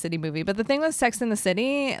Sex and the City movie. But the thing with Sex and the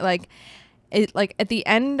City, like at the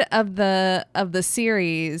end of the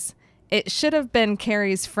series, it should have been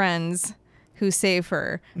Carrie's friends who save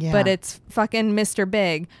her, Yeah. but it's fucking Mr.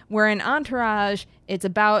 Big. Where in Entourage,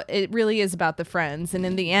 it really is about the friends, and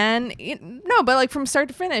in the end, but like from start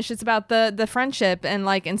to finish, it's about the friendship. And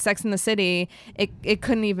like in Sex and the City, it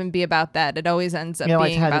couldn't even be about that. It always ends up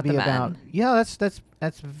being about the men. Yeah,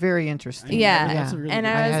 that's very interesting. Yeah, That's a really and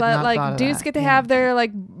good- I was had not thought like, of dudes that. get to Yeah. have their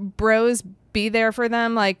like bros be there for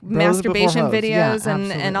them, like Bros before masturbation hoes. Yeah, videos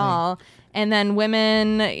and absolutely. all. And then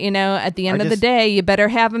women, at the end Are of the just- day, you better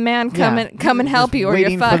have a man come Yeah, and help just you, or you're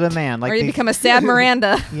waiting for fucked, the man, like or you they- become a sad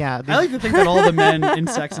Miranda. Yeah, I like to think that all the men in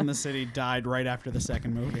Sex and the City died right after the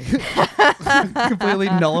second movie, completely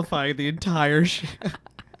nullifying the entire shit.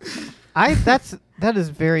 that is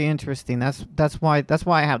very interesting. That's why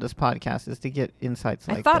I have this podcast, is to get insights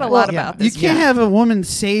like thought that. a lot Yeah. about You this. can't have a woman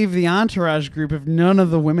save the Entourage group if none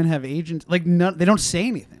of the women have agents. Like, they don't say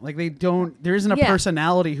anything. Like, they don't. There isn't a Yeah.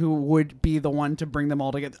 personality who would be the one to bring them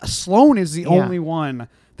all together. Sloane is the only one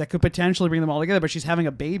that could potentially bring them all together, but she's having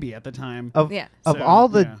a baby at the time. Of Yeah. of So, all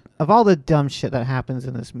the yeah. of all the dumb shit that happens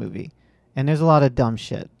in this movie, and there's a lot of dumb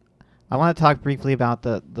shit. I want to talk briefly about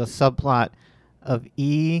the subplot of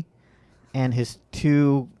E and his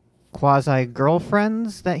two quasi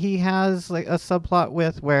girlfriends that he has like a subplot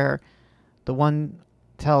with, where the one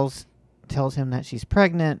tells him that she's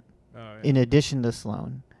pregnant in addition to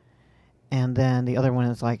Sloane, and then the other one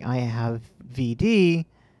is like, I have VD.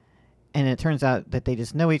 And it turns out that they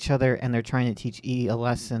just know each other, and they're trying to teach E a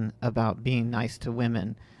lesson about being nice to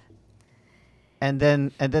women. And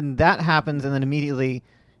then that happens, and then immediately,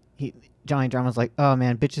 Johnny Drama's like, "Oh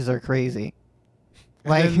man, bitches are crazy."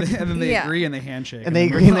 Like, and then they Yeah. agree and they handshake. and they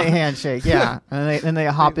then agree and move they on. handshake, yeah, and they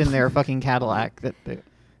hop in their fucking Cadillac,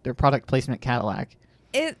 their product placement Cadillac.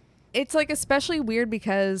 It's like especially weird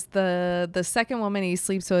because the second woman he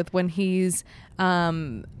sleeps with, when he's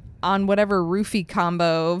on whatever roofie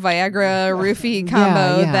combo, Viagra roofie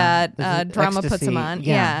combo yeah. that This is Drama puts him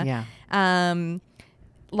ecstasy. on. Yeah.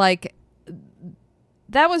 Like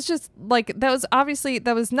that was just like,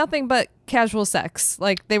 that was nothing but casual sex.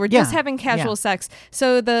 Like they were just Yeah, having casual yeah. sex.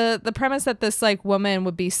 So the premise that this like woman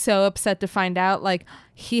would be so upset to find out like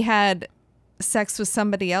he had sex with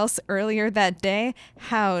somebody else earlier that day,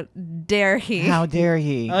 how dare he? How dare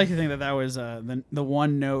he? I like to think that was the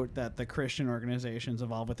one note that the Christian organizations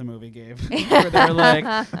involved with the movie gave, where they were like,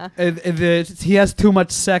 "He has too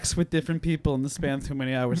much sex with different people in the span of too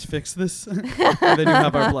many hours. Fix this, and then you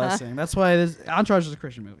have our blessing." That's why Entourage is a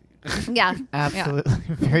Christian movie. Yeah. Absolutely,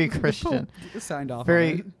 very Christian. Signed off. on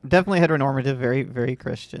Very, it. definitely heteronormative. Very, very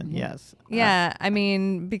Christian. Yes. Yeah, I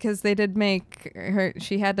mean, because they did make her,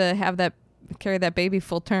 she had to carry that baby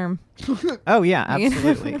full term. Oh yeah,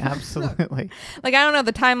 absolutely, absolutely. Like, I don't know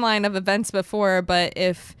the timeline of events before, but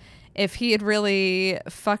if he had really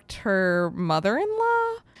fucked her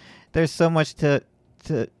mother-in-law, There's so much to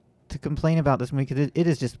complain about this movie, because it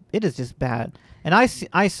is just bad. And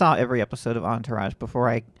I saw every episode of Entourage before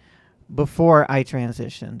I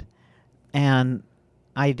transitioned, and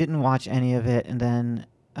I didn't watch any of it, and then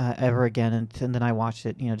ever again, and then I watched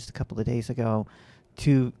it, just a couple of days ago,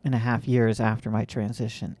 2.5 years after my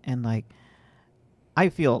transition, and like I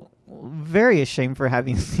feel very ashamed for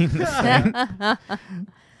having seen this thing.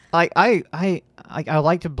 Like I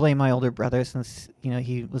like to blame my older brother, since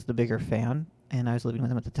he was the bigger fan and I was living with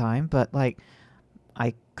him at the time, but like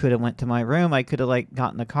I could have went to my room, I could have like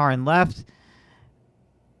got in the car and left.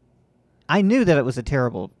 I knew that it was a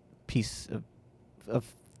terrible piece of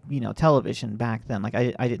television back then. Like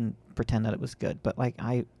I didn't pretend that it was good, but like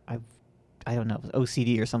I don't know, it was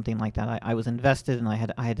OCD or something like that. I was invested, and I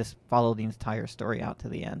had to follow the entire story out to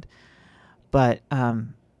the end. But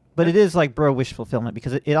it is like bro wish fulfillment,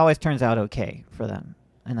 because it always turns out okay for them,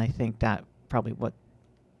 and I think that probably what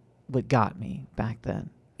got me back then.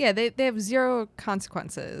 yeah, they have zero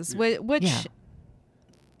consequences, which Yeah.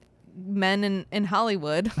 men in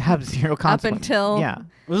Hollywood Have zero up consequences. until Yeah.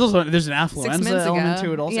 There's an affluenza minutes element ago.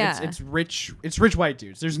 to it also. Yeah. It's rich white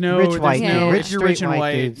dudes. There's no Rich white there's no dudes. if you're rich Straight and white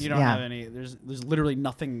white, dudes, you don't yeah. have any. There's literally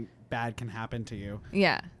nothing bad can happen to you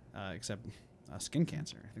yeah. except skin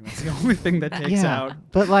cancer. I think that's the only thing that takes Yeah. out.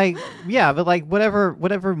 But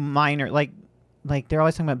whatever minor, like they're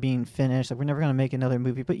always talking about being finished. Like, we're never gonna make another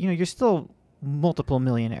movie, but you're still multiple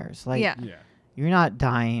millionaires. Like, Yeah. Yeah. you're not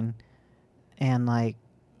dying, and like,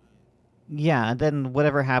 yeah. And then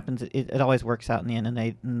whatever happens, it always works out in the end.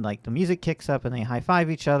 And like the music kicks up, and they high five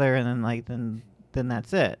each other, and then like then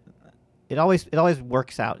that's it. It always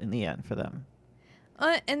works out in the end for them.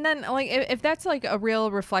 And then, like, if that's like a real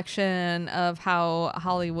reflection of how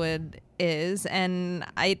Hollywood is, and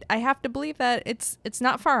I have to believe that it's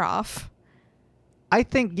not far off. I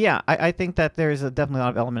think, I think that there's definitely a lot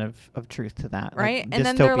of element of truth to that. Right? Like And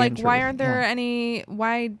then they're dystopian like, why truth. aren't there Yeah.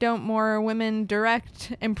 why don't more women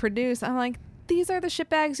direct and produce? I'm like, these are the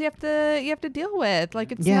shitbags you have to deal with.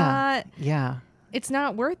 Like, it's not it's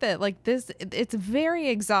not worth it. Like this, it's very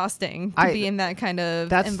exhausting to be in that kind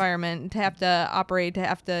of environment, to have to operate, to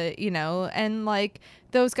have to, and like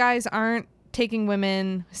those guys aren't taking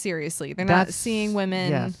women seriously. They're not seeing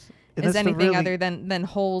women as anything other than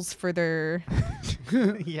holes for their.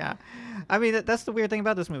 Yeah. I mean, that's the weird thing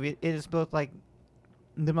about this movie. It is both like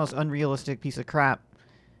the most unrealistic piece of crap,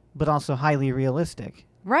 but also highly realistic.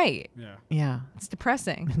 Right. Yeah. Yeah. It's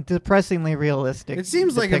depressing. Depressingly realistic. It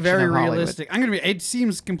seems like a depiction very of Hollywood. realistic. It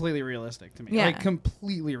seems completely realistic to me. Yeah. Like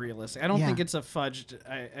completely realistic. I don't Yeah. think it's a fudged.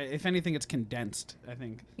 If anything, it's condensed. I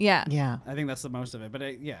think. Yeah. Yeah. I think that's the most of it. But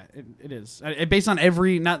it is. Based on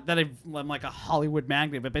every. Not that I'm like a Hollywood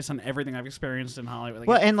magnet, but based on everything I've experienced in Hollywood. Like,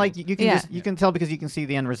 Well, and like you can you can tell because you can see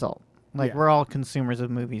the end result. Like Yeah. we're all consumers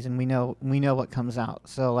of movies, and we know what comes out.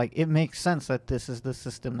 So like it makes sense that this is the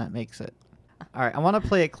system that makes it. All right, I want to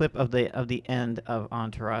play a clip of the end of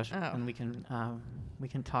Entourage, and we can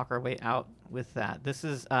talk our way out with that. This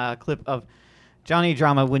is a clip of Johnny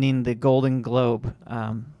Drama winning the Golden Globe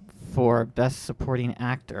for Best Supporting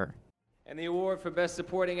Actor. And the award for Best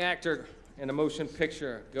Supporting Actor in a Motion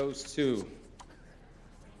Picture goes to...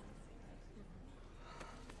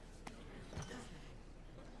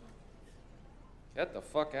 Get the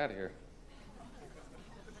fuck out of here.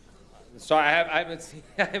 Sorry, I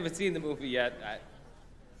haven't seen the movie yet.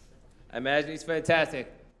 I imagine he's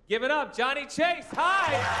fantastic. Give it up, Johnny Chase.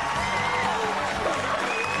 Hi.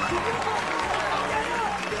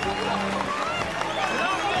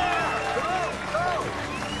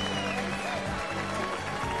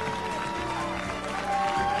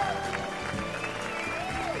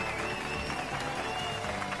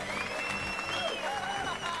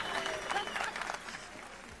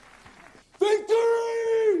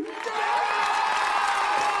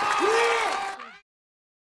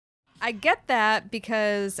 I get that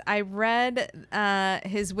because I read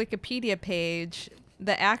his Wikipedia page,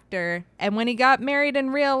 the actor, and when he got married in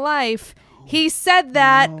real life, he said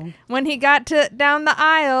that when he got down the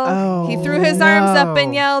aisle, he threw his arms up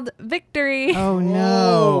and yelled "victory" Oh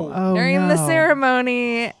no! Oh, during the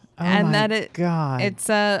ceremony. Oh And my that God. it's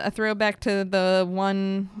a throwback to the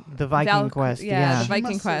Viking Quest. Yeah, the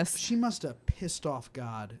Viking Quest. She must have pissed off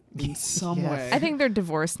God in some Yes. way. I think they're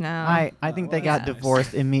divorced now. I think they got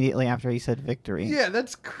divorced immediately after he said victory. Yeah,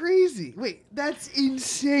 that's crazy. Wait, that's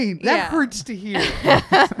insane. Yeah. That hurts to hear.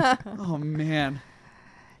 Oh man.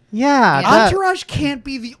 Yeah. that- Entourage can't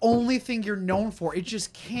be the only thing you're known for. It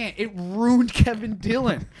just can't. It ruined Kevin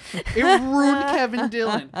Dillon. It ruined Kevin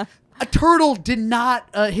Dillon. A turtle did not.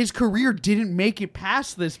 His career didn't make it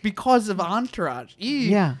past this because of Entourage.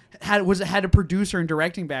 He had a producer and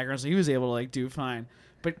directing background, so he was able to like do fine.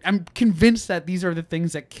 But I'm convinced that these are the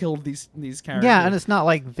things that killed these characters. Yeah, and it's not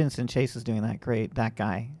like Vincent Chase is doing that great. That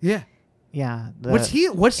guy. Yeah. Yeah. What's he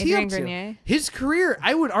Adrian up to? Grenier. His career,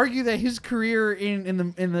 I would argue that his career in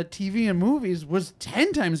the TV and movies was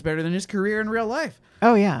 10 times better than his career in real life.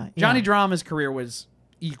 Oh yeah. Johnny Drama's career was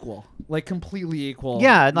equal, like completely equal.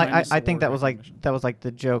 Yeah, and minus I the think that award was like recognition.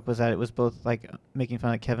 the joke was that it was both like making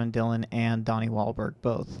fun of Kevin Dillon and Donnie Wahlberg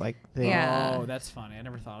both like they Yeah. Oh, that's funny. I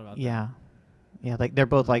never thought about that. yeah like they're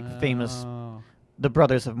both like famous, Oh. the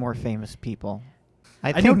brothers of more famous people.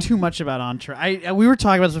 I know too much about Entourage. We were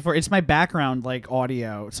talking about this before. It's my background like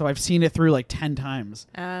audio, so I've seen it through like 10 times.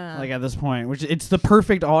 Like at this point, which it's the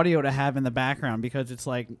perfect audio to have in the background because it's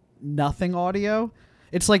like nothing audio.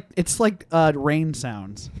 It's like rain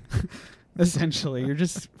sounds. Essentially, you're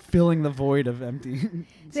just filling the void of empty.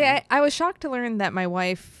 See, I was shocked to learn that my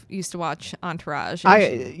wife used to watch Entourage.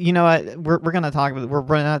 You know what, we're gonna talk about. We're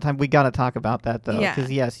running out of time. We gotta talk about that though, Yeah. because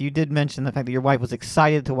yes, you did mention the fact that your wife was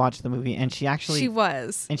excited to watch the movie, and she actually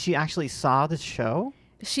saw the show.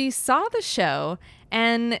 She saw the show,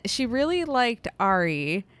 and she really liked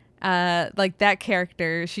Ari, like that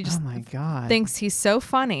character. She just Oh my God. thinks he's so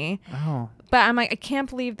funny. Oh. But I'm like, I can't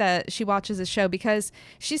believe that she watches this show because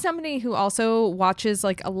she's somebody who also watches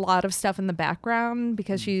like a lot of stuff in the background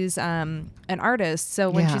because she's an artist. So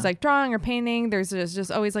when Yeah. she's like drawing or painting, there's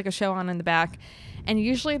just always like a show on in the back. And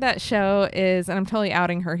usually that show is, and I'm totally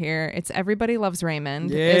outing her here, it's Everybody Loves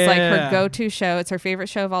Raymond. It's like her Yeah. go-to show. It's her favorite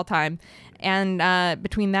show of all time. And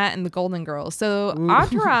between that and the Golden Girls. So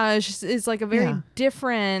Entourage is like a very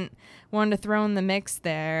different one to throw in the mix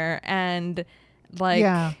there. And like,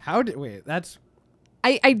 How did that's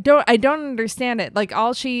I don't understand it. Like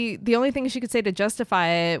the only thing she could say to justify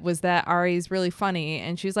it was that Ari's really funny,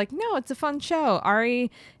 and she was like, no, it's a fun show.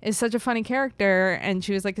 Ari is such a funny character, and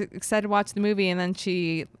she was like excited to watch the movie, and then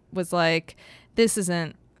she was like, this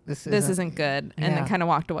isn't good, and then kind of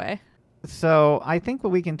walked away. So I think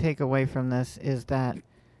what we can take away from this is that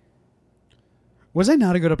Was I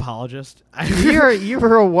not a good apologist? you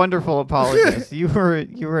were a wonderful apologist. You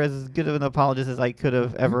were as good of an apologist as I could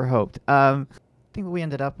have ever hoped. I think what we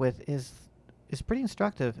ended up with is pretty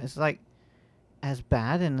instructive. It's like as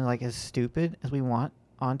bad and like as stupid as we want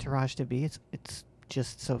Entourage to be. It's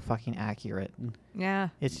just so fucking accurate. Yeah.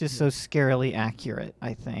 It's just so scarily accurate,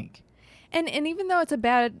 I think. And even though it's a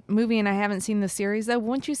bad movie and I haven't seen the series, though,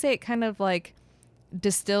 wouldn't you say it kind of like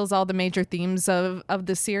distills all the major themes of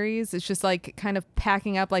the series? It's just like kind of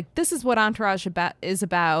packing up like this is what Entourage is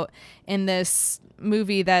about in this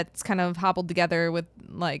movie that's kind of hobbled together with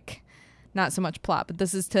like not so much plot, but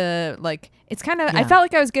this is to like it's kind of I felt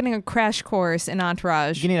like I was getting a crash course in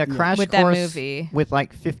Entourage. You need a crash with course that movie with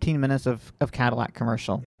like 15 minutes of Cadillac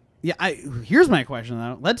commercial. Yeah, here's my question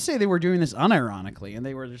though. Let's say they were doing this unironically, and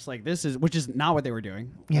they were just like, which is not what they were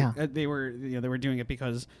doing. Yeah, like, they were doing it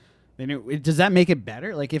because they knew. Does that make it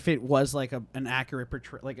better? Like if it was like an accurate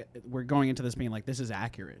portrayal, like we're going into this being like this is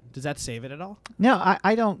accurate. Does that save it at all? No,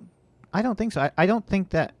 I don't think so. I don't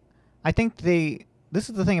think that. I think this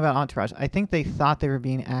is the thing about Entourage. I think they thought they were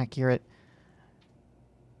being accurate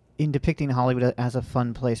in depicting Hollywood as a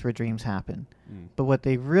fun place where dreams happen. But what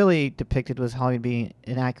they really depicted was Hollywood being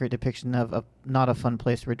an accurate depiction of not a fun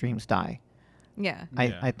place where dreams die. Yeah.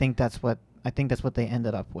 I think that's what they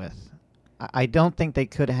ended up with. I don't think they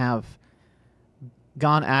could have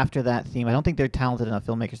gone after that theme. I don't think they're talented enough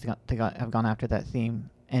filmmakers to have gone after that theme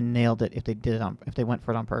and nailed it if they went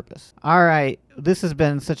for it on purpose. All right, this has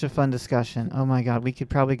been such a fun discussion. Oh my God, we could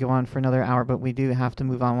probably go on for another hour, but we do have to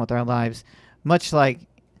move on with our lives, much like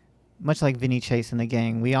Vinny Chase and the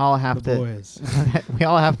gang. We all have to. Boys. we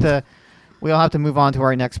all have to move on to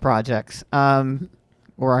our next projects, or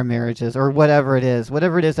our marriages, or whatever it is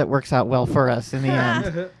that works out well for us in the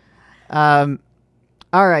end. All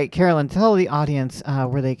right, Carolyn, tell the audience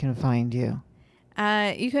where they can find you.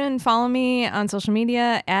 You can follow me on social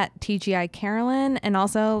media at TGI Carolyn, and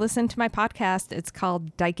also listen to my podcast. It's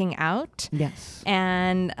called Diking Out. Yes.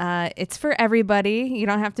 And it's for everybody. You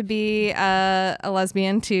don't have to be a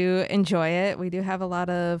lesbian to enjoy it. We do have a lot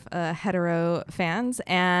of hetero fans.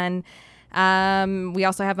 And we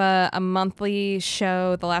also have a monthly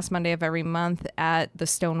show the last Monday of every month at the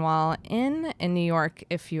Stonewall Inn in New York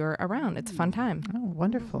if you're around. It's a fun time. Oh,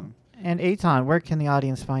 wonderful. And Eitan, where can the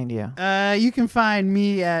audience find you? You can find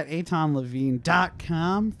me at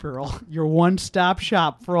eitanlevine.com for all your one-stop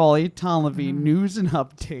shop for all Eitan Levine news and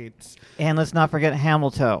updates. And let's not forget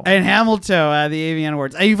Hamilton. And Hamilton, the AVN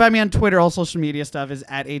Awards. You can find me on Twitter. All social media stuff is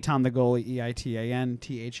at Eitan the Goalie,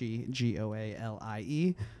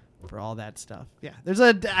 EITANTHEGOALIE. For all that stuff. Yeah. There's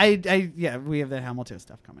we have the Hamilton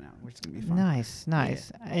stuff coming out, which is going to be fun. Nice. Yeah.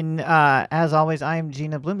 And as always, I'm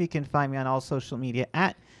Gina Bloom. You can find me on all social media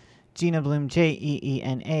at Gina Bloom,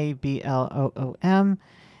 JEENABLOOM,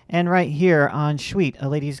 and right here on Schweet, A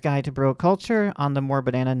Lady's Guide to Bro Culture on the More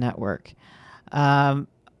Banana Network. Oh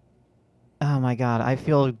my God, I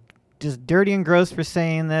feel just dirty and gross for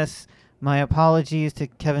saying this. My apologies to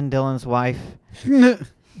Kevin Dillon's wife.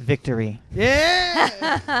 Victory. Yeah!